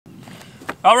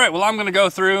All right, well, I'm gonna go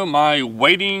through my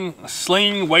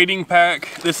Sling wading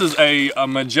pack. This is a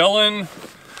Magellan,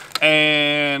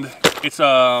 and it's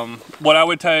what I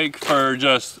would take for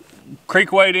just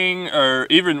creek wading or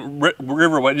even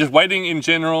river wading, just wading in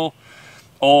general,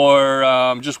 or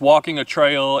just walking a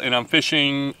trail and I'm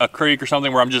fishing a creek or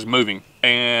something where I'm just moving.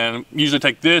 And usually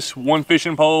take this one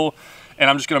fishing pole and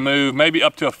I'm just gonna move maybe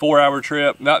up to a 4-hour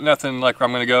trip. Nothing like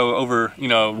I'm gonna go over, you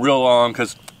know, real long,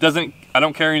 because I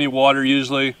don't carry any water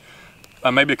usually.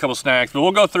 Maybe a couple snacks, but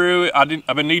we'll go through it.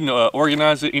 I've been needing to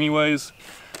organize it anyways.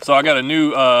 So I got a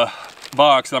new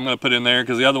box that I'm gonna put in there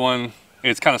because the other one,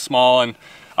 it's kind of small, and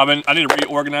I need to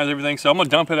reorganize everything. So I'm gonna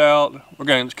dump it out. We're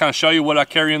gonna kind of show you what I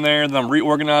carry in there, then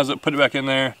reorganize it, put it back in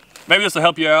there. Maybe this will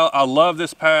help you out. I love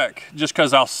this pack just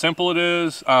because how simple it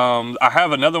is. I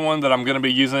have another one that I'm gonna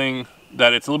be using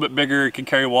that it's a little bit bigger, it can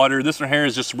carry water. This one here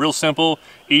is just real simple,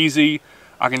 easy.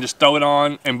 I can just throw it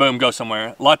on and boom, go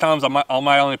somewhere. A lot of times I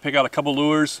might only pick out a couple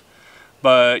lures,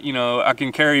 but you know, I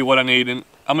can carry what I need, and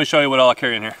I'm gonna show you what all I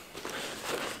carry in here.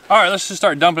 All right, let's just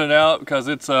start dumping it out because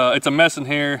it's a mess in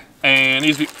here and it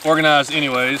needs to be organized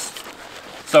anyways.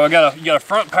 So you got a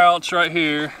front pouch right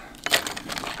here.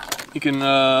 You can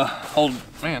hold,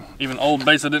 man, even old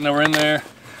baits I didn't know were in there.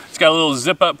 It's got a little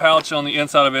zip up pouch on the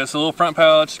inside of it. It's a little front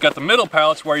pouch. It's got the middle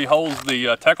pouch where you hold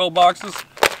the tackle boxes.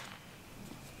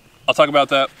 I'll talk about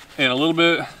that in a little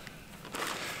bit.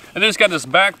 And then it's got this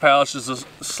back pouch, just a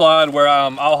slide where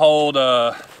I'll hold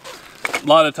a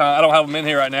lot of time. I don't have them in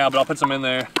here right now, but I'll put some in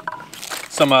there.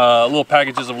 Some little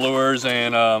packages of lures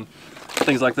and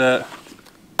things like that.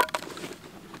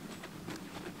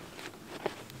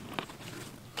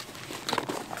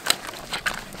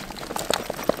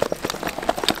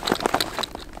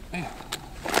 Man.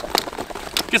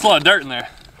 Gets a lot of dirt in there.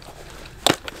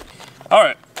 All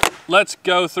right. Let's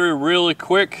go through really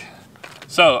quick.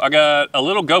 So I got a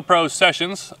little GoPro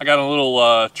Sessions. I got a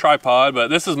little tripod, but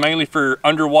this is mainly for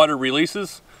underwater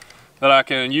releases that I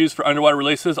can use for underwater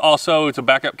releases. Also, it's a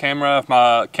backup camera if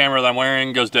my camera that I'm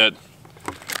wearing goes dead.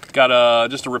 Got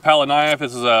just a Rapala knife.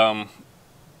 This is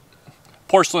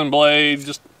porcelain blade.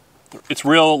 It's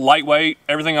real lightweight.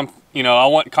 Everything I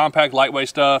want compact, lightweight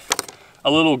stuff.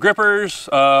 A little grippers,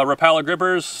 Rapala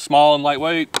grippers, small and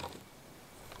lightweight.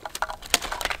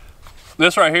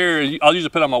 This right here, I'll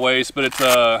usually put on my waist, but it's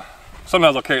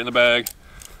sometimes I'll carry it in the bag.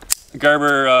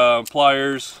 Gerber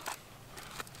pliers.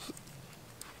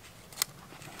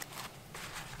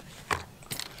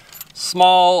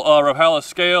 Small Rapala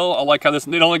scale. I like how it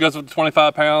only goes up to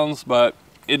 25 pounds, but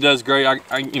it does great.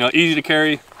 Easy to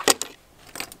carry.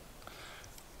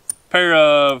 Pair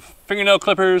of fingernail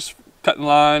clippers, cutting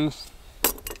lines.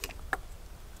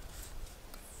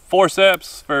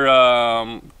 Forceps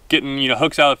for getting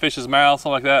hooks out of the fish's mouth,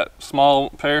 something like that. Small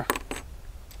pair.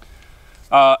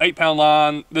 8-pound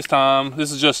line this time. This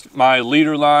is just my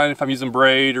leader line if I'm using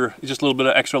braid or just a little bit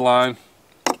of extra line.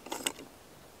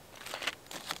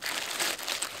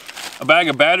 A bag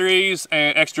of batteries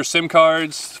and extra SIM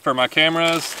cards for my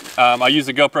cameras. I use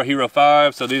the GoPro Hero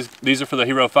 5, so these are for the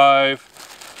Hero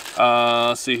 5.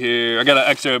 Let's see here. I got an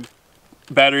extra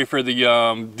battery for the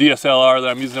DSLR that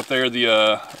I'm using up there.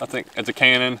 I think it's a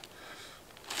Canon.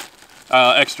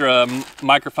 Extra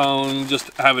microphone,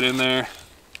 just have it in there.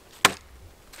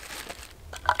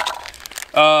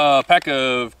 Pack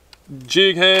of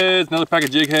jig heads, another pack of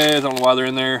jig heads. I don't know why they're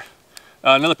in there.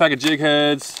 Another pack of jig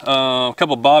heads, a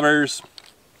couple bobbers,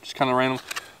 just kind of random.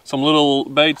 Some little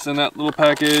baits in that little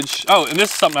package. Oh, and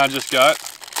this is something I just got.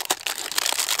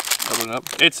 Open it up.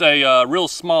 It's a real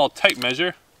small tape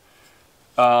measure.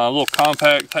 A little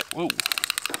compact tape. Whoa,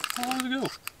 how does it go?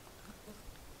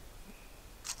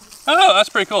 Oh, that's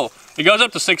pretty cool. It goes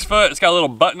up to 6 foot. It's got a little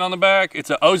button on the back. It's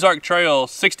an Ozark Trail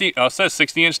 60. It says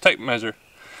 60-inch tape measure,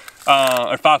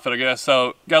 or 5 foot, I guess.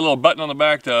 So got a little button on the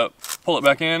back to pull it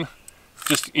back in.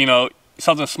 Just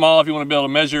something small if you want to be able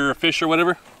to measure a fish or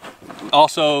whatever.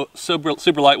 Also super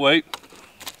lightweight.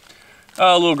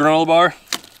 A little granola bar.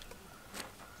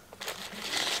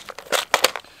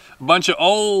 A bunch of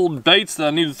old baits that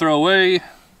I need to throw away.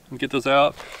 Get those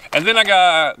out. And then I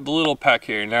got the little pack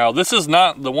here. Now this is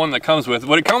not the one that comes with.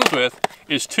 What it comes with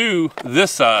is 2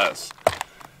 this size,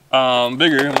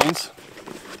 bigger ones.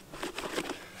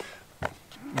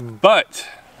 But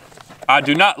I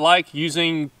do not like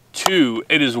using 2.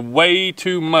 It is way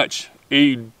too much.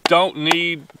 You don't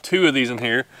need 2 of these in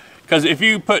here, because if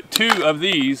you put 2 of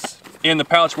these in the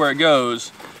pouch where it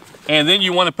goes, and then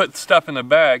you want to put stuff in the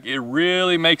bag, it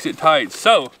really makes it tight.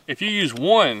 So if you use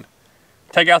 1,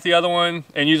 take out the other one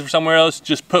and use it for somewhere else.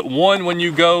 Just put 1 when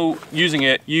you go using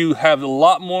it. You have a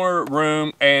lot more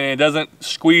room and it doesn't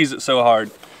squeeze it so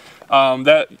hard.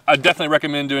 That I definitely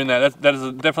recommend doing that. That is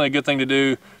definitely a good thing to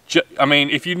do. I mean,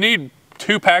 if you need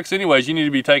 2 packs anyways, you need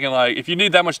to be taking, like, if you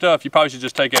need that much stuff, you probably should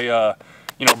just take a,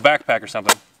 you know, backpack or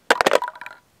something.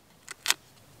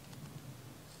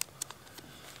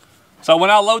 So when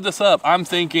I load this up, I'm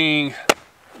thinking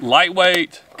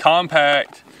lightweight,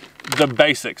 compact, the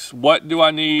basics. What do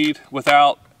I need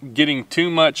without getting too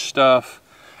much stuff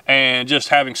and just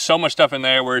having so much stuff in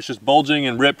there where it's just bulging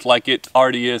and ripped like it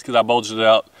already is because I bulged it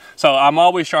out. So I'm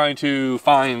always trying to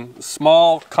find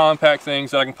small, compact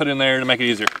things that I can put in there to make it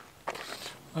easier.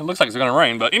 It looks like it's gonna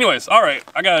rain, but anyways, all right.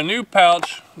 I got a new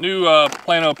pouch, new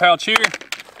Plano pouch here.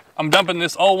 I'm dumping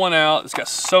this old one out. It's got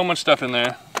so much stuff in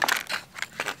there.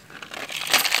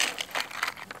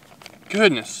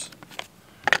 Goodness.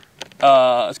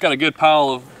 It's got a good pile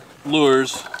of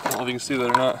lures. I don't know if you can see that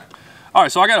or not. All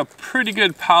right, so I got a pretty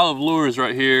good pile of lures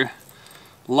right here.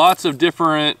 Lots of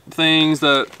different things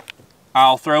that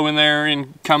I'll throw in there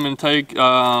and come and take.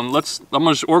 I'm gonna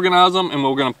just organize them and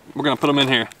we're gonna put them in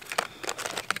here.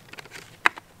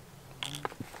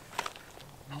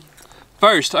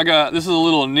 First, this is a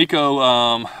little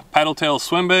Nico paddle tail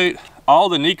swim bait. All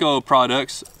the Nico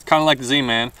products, kind of like the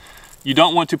Z-Man, you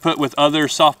don't want to put with other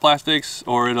soft plastics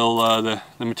or it'll, the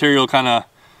material kind of,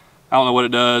 I don't know what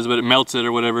it does, but it melts it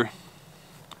or whatever.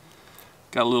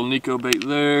 Got a little Nico bait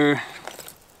there.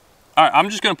 All right, I'm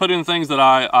just gonna put in things that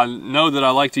I know that I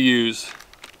like to use.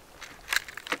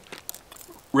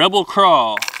 Rebel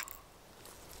Crawl.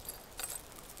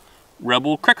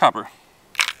 Rebel Crick Hopper.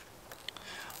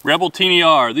 Rebel Teeny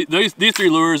R. These 3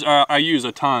 lures I use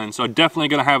a ton, so I'm definitely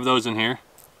gonna have those in here.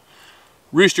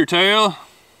 Rooster Tail.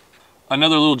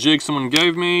 Another little jig someone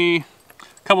gave me. A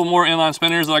couple more inline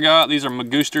spinners that I got. These are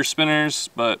Magooster spinners,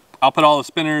 but I'll put all the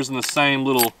spinners in the same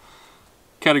little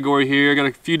category here. I got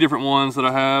a few different ones that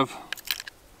I have.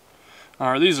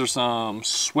 All right, these are some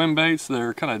swim baits.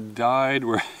 They're kind of dyed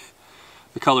where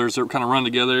the colors are kind of run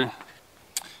together.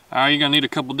 All right, you're gonna need a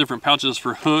couple different pouches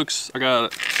for hooks. I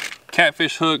got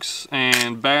catfish hooks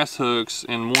and bass hooks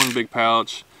in one big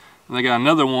pouch. And I got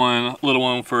another one, little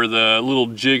one for the little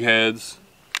jig heads.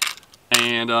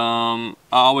 And I'm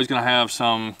always gonna have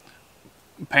some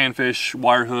panfish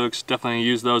wire hooks. Definitely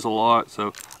use those a lot.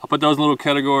 So I'll put those in a little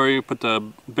category, put the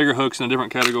bigger hooks in a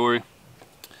different category.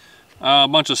 A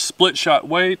bunch of split shot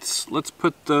weights. Let's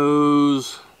put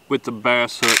those with the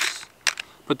bass hooks.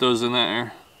 Put those in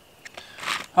there.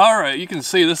 All right, you can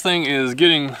see this thing is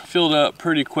getting filled up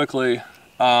pretty quickly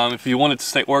if you want it to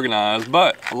stay organized.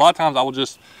 But a lot of times I will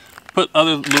just put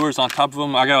other lures on top of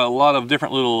them. I got a lot of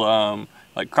different little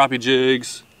like crappie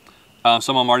jigs. Some of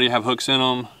them already have hooks in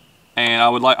them, and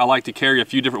I like to carry a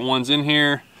few different ones in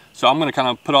here. So I'm going to kind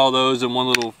of put all those in one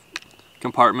little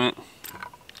compartment.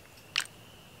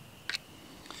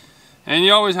 And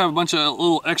you always have a bunch of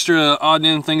little extra odd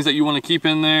end things that you want to keep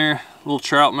in there. Little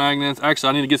trout magnets. Actually,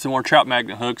 I need to get some more trout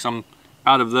magnet hooks. I'm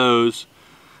out of those.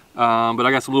 But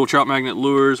I got some little trout magnet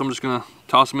lures. I'm just going to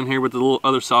toss them in here with the little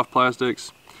other soft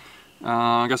plastics.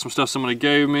 I got some stuff somebody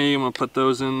gave me. I'm going to put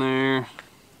those in there.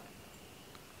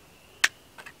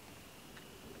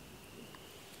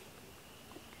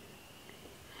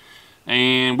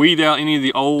 And weed out any of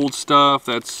the old stuff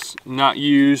that's not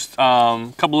used.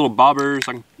 A couple little bobbers,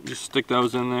 I can just stick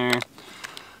those in there.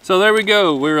 So there we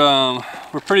go.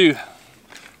 We're pretty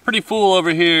full over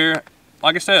here.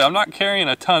 Like I said, I'm not carrying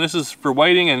a ton. This is for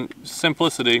weighting and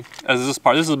simplicity. As this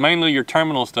part, this is mainly your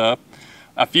terminal stuff.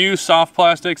 A few soft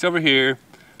plastics over here,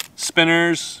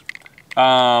 spinners,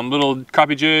 little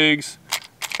crappie jigs,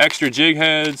 extra jig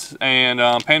heads, and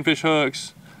panfish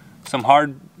hooks, some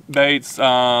hard baits,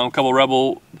 several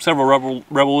rebel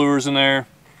lures in there,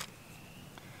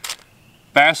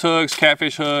 bass hooks,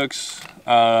 catfish hooks,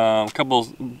 a couple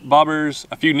bobbers,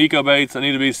 a few Nico baits that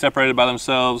need to be separated by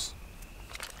themselves.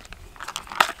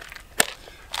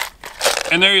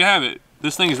 And there you have it.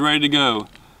 This thing is ready to go.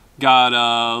 Got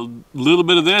a little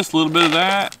bit of this, a little bit of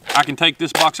that. I can take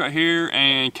this box right here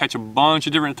and catch a bunch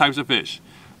of different types of fish.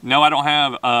 No, I don't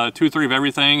have 2 or 3 of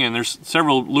everything, and there's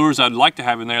several lures I'd like to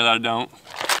have in there that I don't.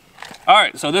 All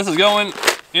right, so this is going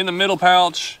in the middle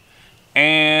pouch,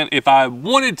 and if I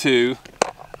wanted to,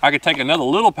 I could take another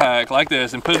little pack like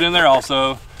this and put it in there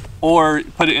also, or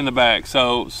put it in the back.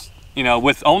 So, you know,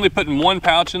 with only putting one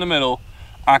pouch in the middle,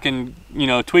 I can, you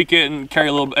know, tweak it and carry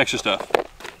a little extra stuff.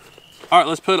 All right,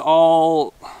 let's put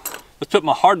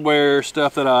my hardware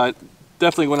stuff that I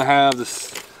definitely want to have.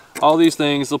 All these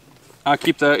things, I'll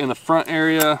keep that in the front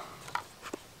area.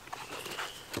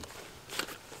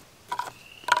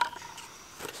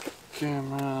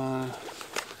 Camera,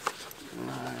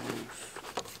 knife.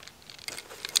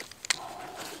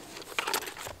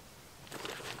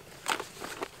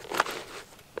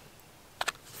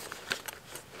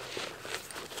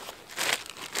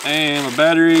 And my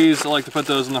batteries, I like to put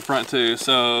those in the front too.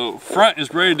 So front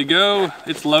is ready to go.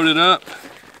 It's loaded up.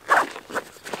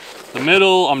 The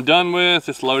middle I'm done with,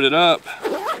 it's loaded up.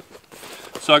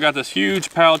 So I got this huge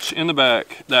pouch in the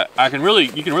back that you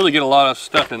can really get a lot of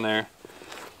stuff in there.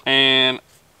 And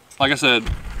like I said,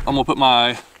 I'm gonna put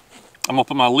my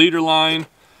leader line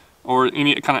or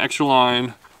any kind of extra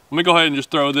line. Let me go ahead and just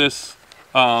throw this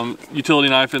utility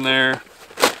knife in there.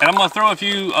 And I'm gonna throw a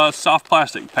few soft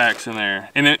plastic packs in there.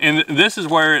 And this is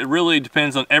where it really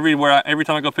depends on every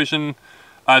time I go fishing,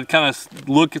 I kind of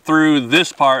look through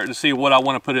this part to see what I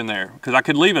want to put in there. Because I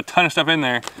could leave a ton of stuff in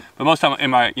there, but most of the time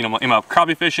in my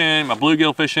crappie fishing, my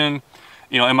bluegill fishing,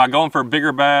 am I going for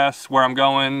bigger bass where I'm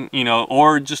going,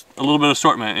 or just a little bit of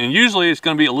assortment. And usually it's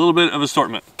gonna be a little bit of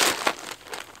assortment.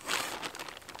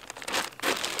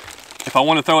 If I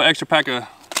want to throw an extra pack of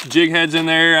jig heads in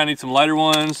there, I need some lighter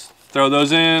ones. Throw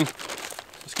those in.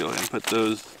 Let's go ahead and put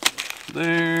those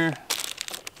there.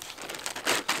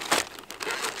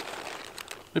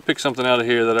 Let me pick something out of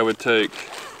here that I would take.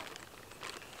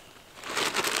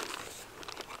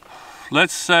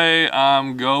 Let's say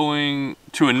I'm going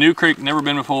to a new creek, never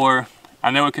been before. I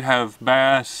know it could have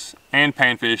bass and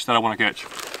panfish that I want to catch.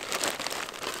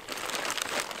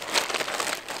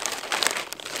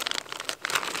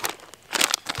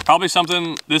 Probably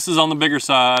something, this is on the bigger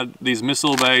side, these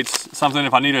missile baits, something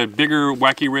if I need a bigger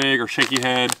wacky rig or shaky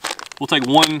head, we'll take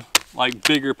one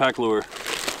bigger pack lure.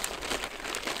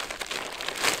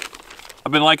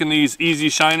 I've been liking these easy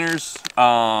shiners.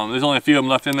 There's only a few of them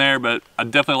left in there, but I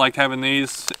definitely like having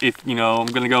these if, I'm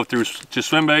gonna go through just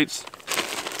swim baits.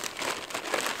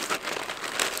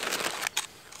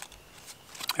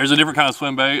 There's a different kind of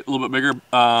swim bait, a little bit bigger,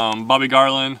 Bobby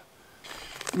Garland.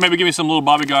 Maybe give me some little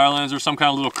Bobby Garlands or some kind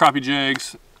of little crappie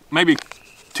jigs. Maybe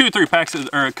 2 or 3 packs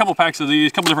or a couple packs of these,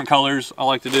 a couple different colors I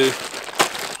like to do.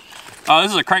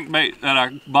 This is a crankbait that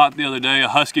I bought the other day, a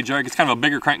husky jerk. It's kind of a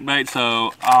bigger crankbait,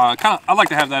 so I like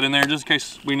to have that in there just in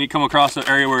case we come across an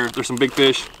area where there's some big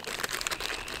fish.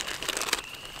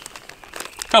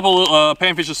 Couple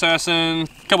panfish assassin,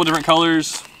 couple different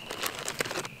colors.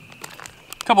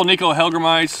 Couple Nico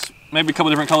Helgramites, maybe a couple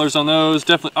different colors on those.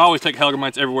 Definitely, I always take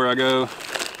Helgramites everywhere I go.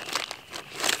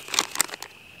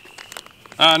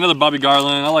 Another Bobby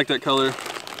Garland, I like that color.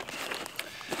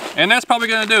 And that's probably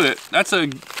gonna do it. That's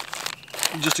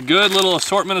just a good little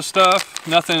assortment of stuff.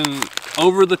 Nothing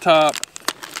over the top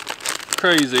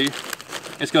crazy.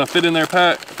 It's gonna fit in there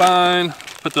fine.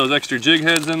 Put those extra jig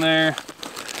heads in there.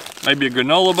 Maybe a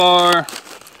granola bar.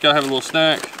 Gotta have a little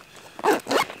snack.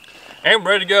 And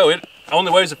we're ready to go. It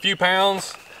only weighs a few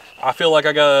pounds. I feel like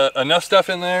I got enough stuff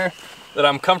in there that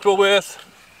I'm comfortable with.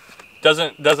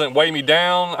 Doesn't weigh me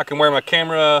down. I can wear my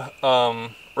camera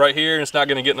right here and it's not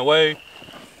gonna get in the way.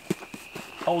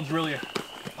 Holds really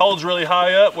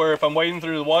high up where if I'm wading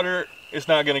through the water, it's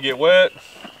not gonna get wet.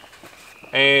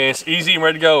 And it's easy and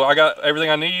ready to go. I got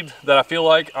everything I need that I feel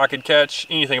like I could catch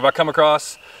anything. If I come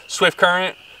across swift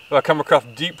current, if I come across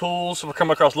deep pools, if I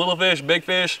come across little fish, big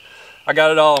fish, I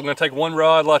got it all. I'm gonna take one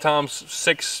rod, a lot of times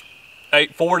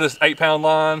 4 to 8 pound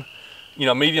line,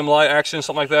 medium light action,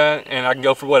 something like that, and I can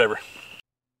go for whatever.